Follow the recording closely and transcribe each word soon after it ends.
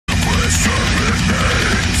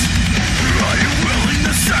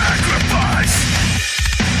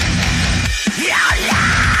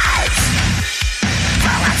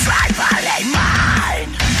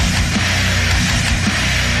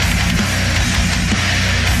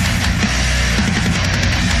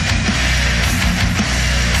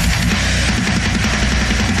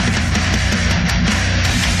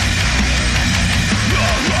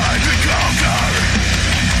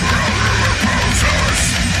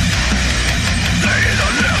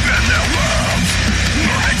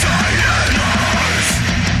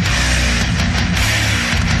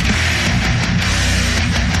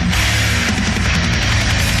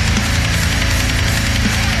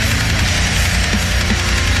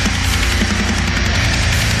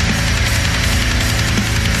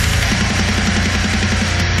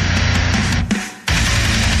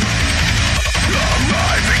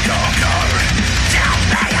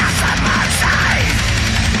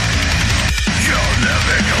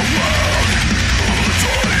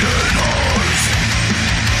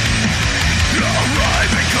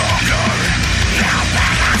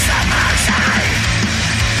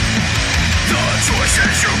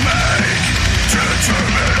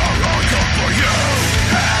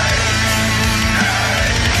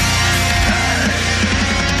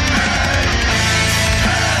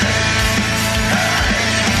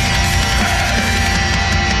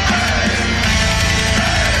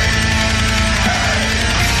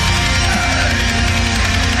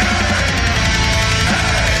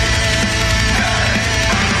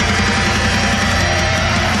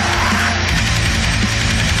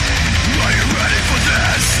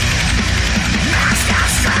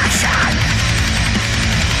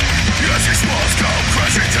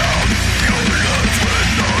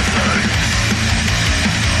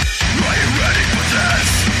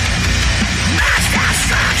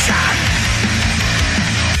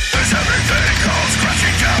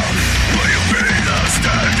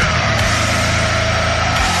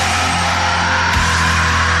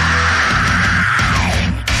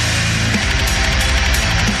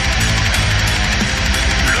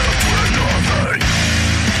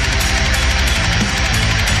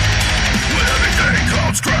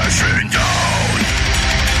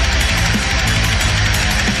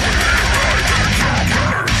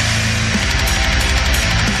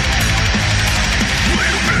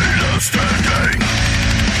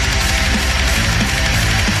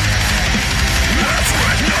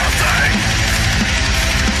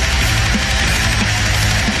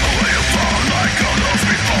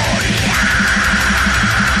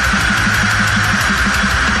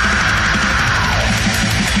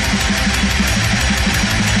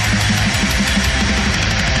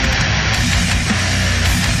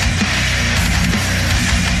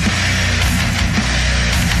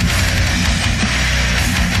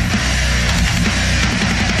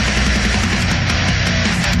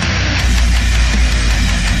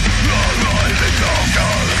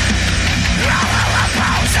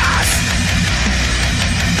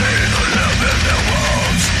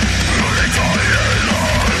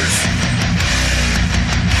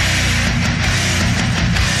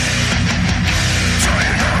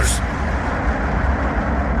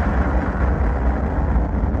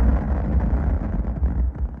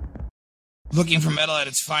Looking for metal at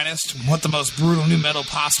its finest? Want the most brutal new metal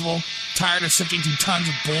possible? Tired of sifting through tons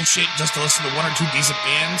of bullshit just to listen to one or two decent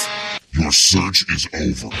bands? Your search is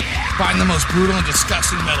over. Find the most brutal and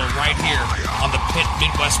disgusting metal right here on the Pit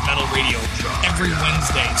Midwest Metal Radio every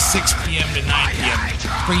Wednesday, 6 p.m. to 9 p.m.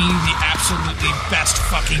 Bringing you the absolutely best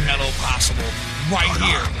fucking metal possible right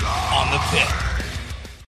here on the Pit.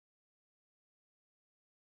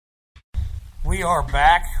 We are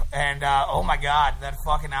back, and oh my god, that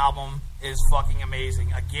fucking album is fucking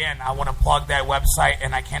amazing. Again, I want to plug that website,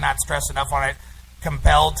 and I cannot stress enough on it.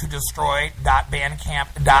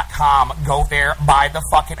 Compelled2destroy.bandcamp.com. Go there, buy the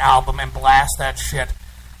fucking album, and blast that shit.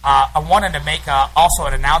 I wanted to make also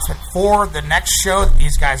an announcement for the next show that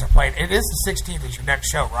these guys are playing. It is the 16th is your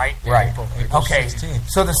next show, right? Right. April okay. 16th.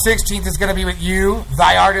 So the 16th is going to be with you,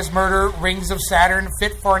 Thy Art is Murder, Rings of Saturn,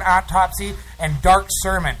 Fit for an Autopsy, and Dark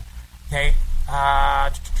Sermon. Okay.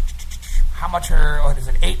 How much are, what is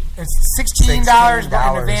it, it's $16 in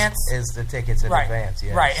advance. Is the tickets in advance,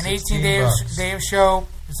 yeah. Right, an 18-day of show.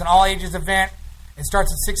 It's an all-ages event. It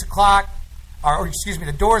starts at 6 o'clock, or excuse me,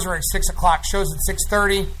 the doors are at 6 o'clock, shows at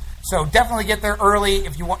 6:30. So definitely get there early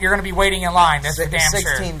if you want. You're going to be waiting in line. That's for damn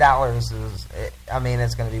sure. $16 is, I mean,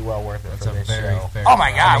 it's going to be well worth it for this show. Oh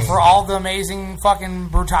my god, for all the amazing fucking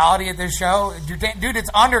brutality at this show. Dude, it's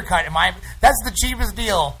undercut. That's the cheapest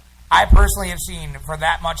deal I personally have seen for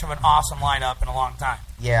that much of an awesome lineup in a long time.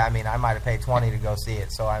 Yeah, I mean, I might have paid $20 to go see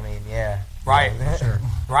it, so I mean, yeah. Right. Yeah. Sure.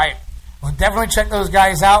 Right. Well, definitely check those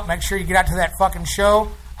guys out. Make sure you get out to that fucking show.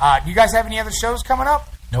 Do you guys have any other shows coming up?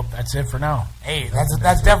 Nope, that's it for now. Hey,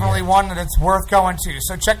 that's definitely one that's worth going to.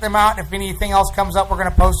 So check them out. If anything else comes up, we're going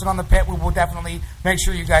to post it on the Pit. We will definitely make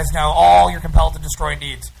sure you guys know all your Compelled to Destroy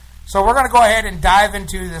needs. So we're going to go ahead and dive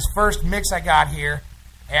into this first mix I got here.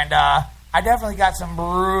 And, I definitely got some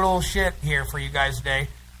brutal shit here for you guys today.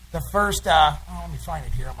 The first, let me find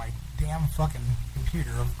it here on my damn fucking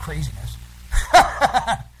computer of craziness.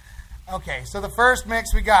 Okay, so the first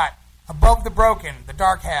mix we got, Above the Broken, The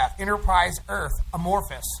Dark Half, Enterprise Earth,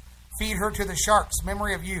 Amorphous, Feed Her to the Sharks,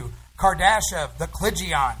 Memory of You, Kardashev, The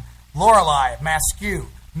Clygion, Lorelei, Maskew,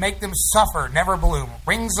 Make Them Suffer, Never Bloom,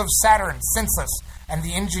 Rings of Saturn, Senseless, and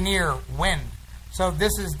The Engineer, Wind. So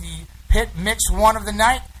this is the Pit Mix 1 of the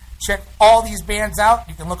night. Check all these bands out.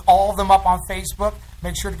 You can look all of them up on Facebook.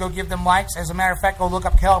 Make sure to go give them likes. As a matter of fact, go look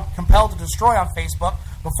up Compelled to Destroy on Facebook.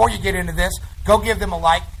 Before you get into this, go give them a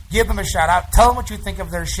like. Give them a shout-out. Tell them what you think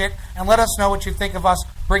of their shit. And let us know what you think of us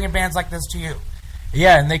bringing bands like this to you.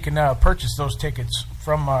 Yeah, and they can purchase those tickets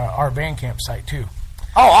from our Bandcamp site, too.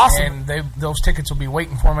 Oh, awesome. And those tickets will be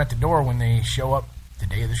waiting for them at the door when they show up the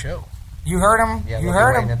day of the show. You heard him? Yeah, you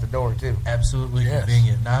heard him? at the door, too. Absolutely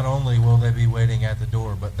convenient. Not only will they be waiting at the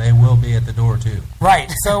door, but they will be at the door, too. Right.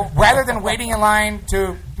 So rather than waiting in line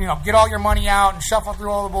to get all your money out and shuffle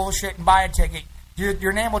through all the bullshit and buy a ticket,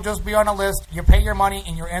 your name will just be on a list. You pay your money,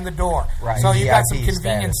 and you're in the door. Right. So you got some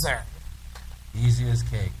convenience there. Easy as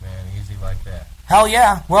cake, man. Easy like that. Hell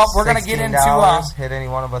yeah. Well, we're going to get into... hit any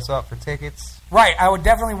one of us up for tickets. Right. I would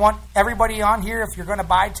definitely want everybody on here, if you're going to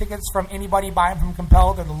buy tickets from anybody, buy them from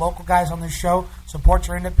Compelled or the local guys on this show. Support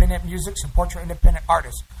your independent music. Support your independent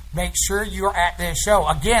artists. Make sure you're at this show.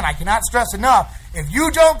 Again, I cannot stress enough, if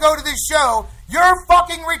you don't go to this show, you're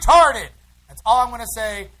fucking retarded. That's all I'm going to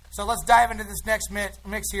say. So let's dive into this next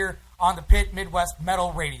mix here on the Pit Midwest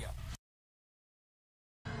Metal Radio.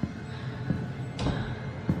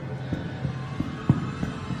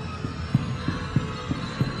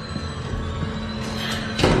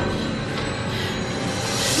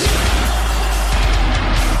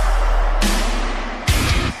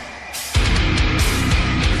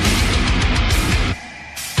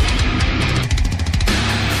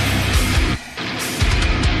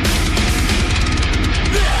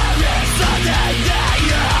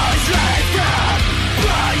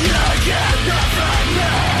 Yeah.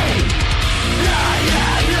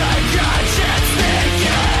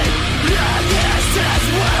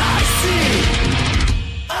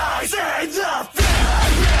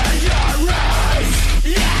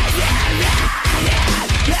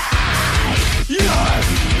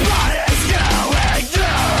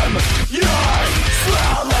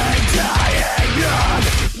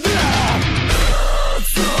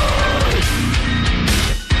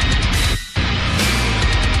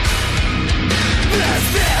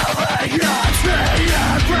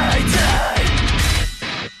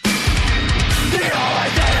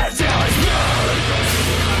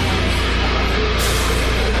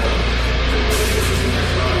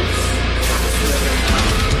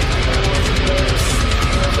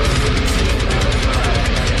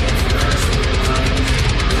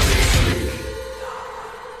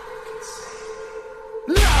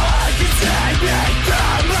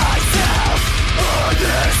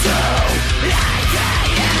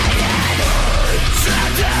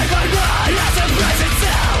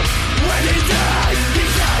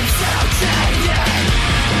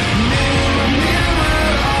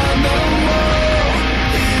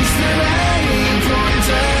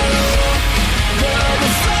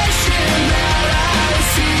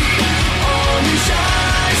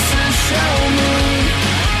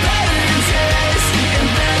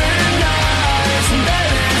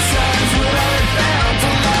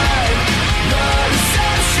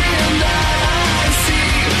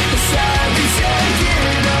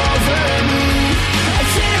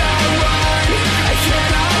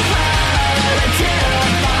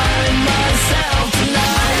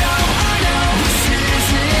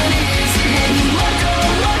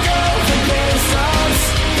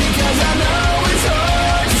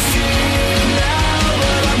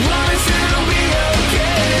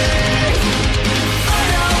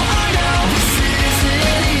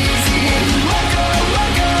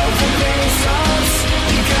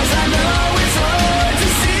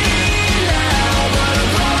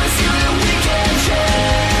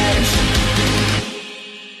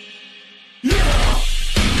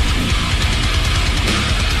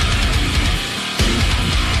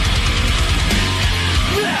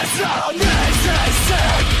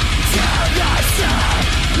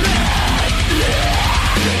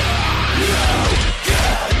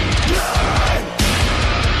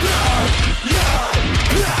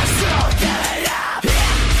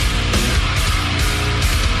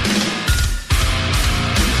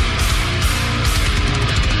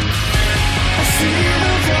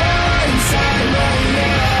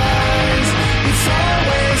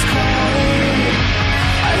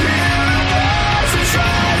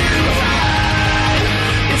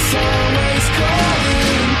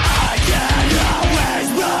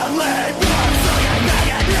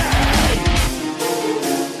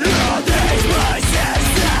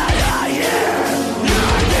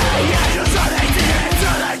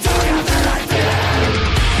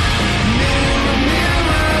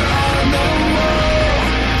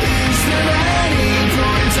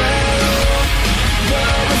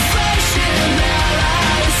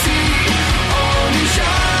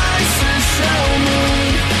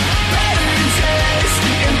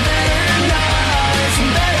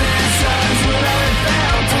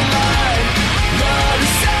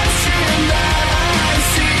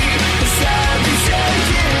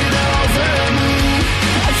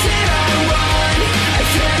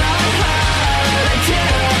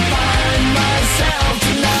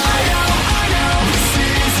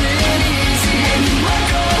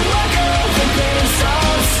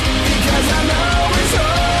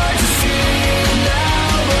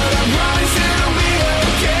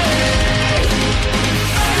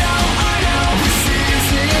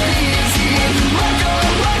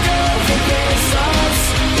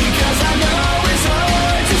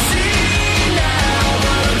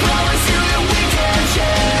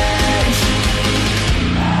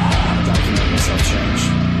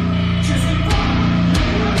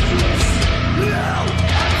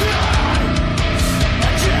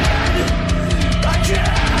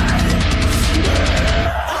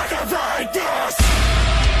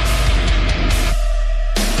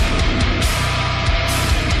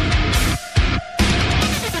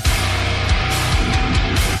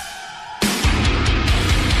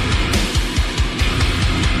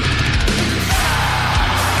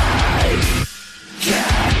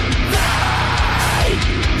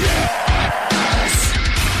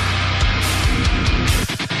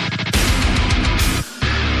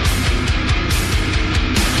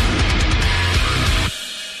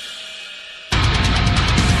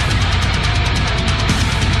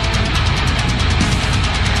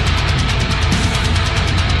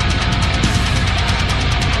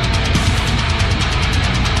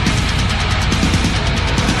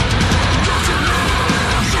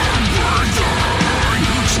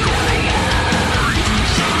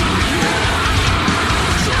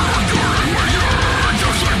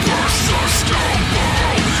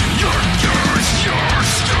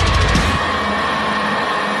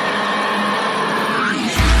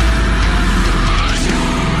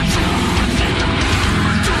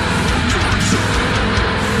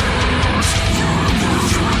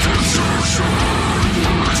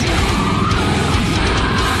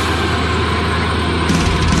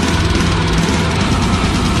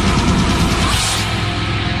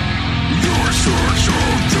 Message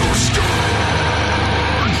of the sky.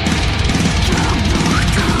 The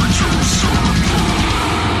reading to serve